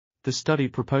The study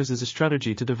proposes a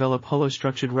strategy to develop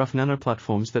hollow-structured rough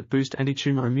nanoplatforms that boost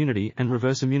anti-tumor immunity and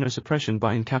reverse immunosuppression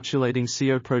by encapsulating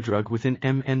CO prodrug within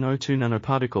MnO2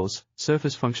 nanoparticles,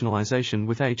 surface functionalization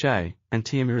with HA, and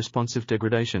TME-responsive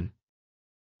degradation.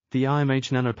 The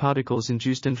IMH nanoparticles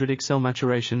induce dendritic cell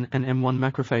maturation and M1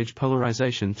 macrophage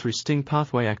polarization through STING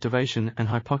pathway activation and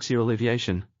hypoxia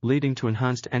alleviation, leading to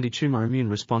enhanced anti-tumor immune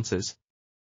responses.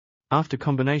 After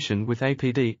combination with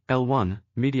APD, L1,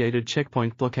 mediated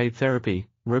checkpoint blockade therapy,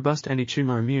 robust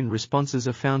anti-tumor immune responses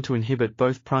are found to inhibit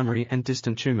both primary and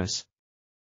distant tumors.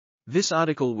 This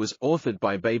article was authored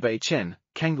by Beibei Chen,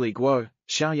 Kangli Guo,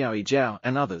 Xiaoyi Zhao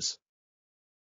and others.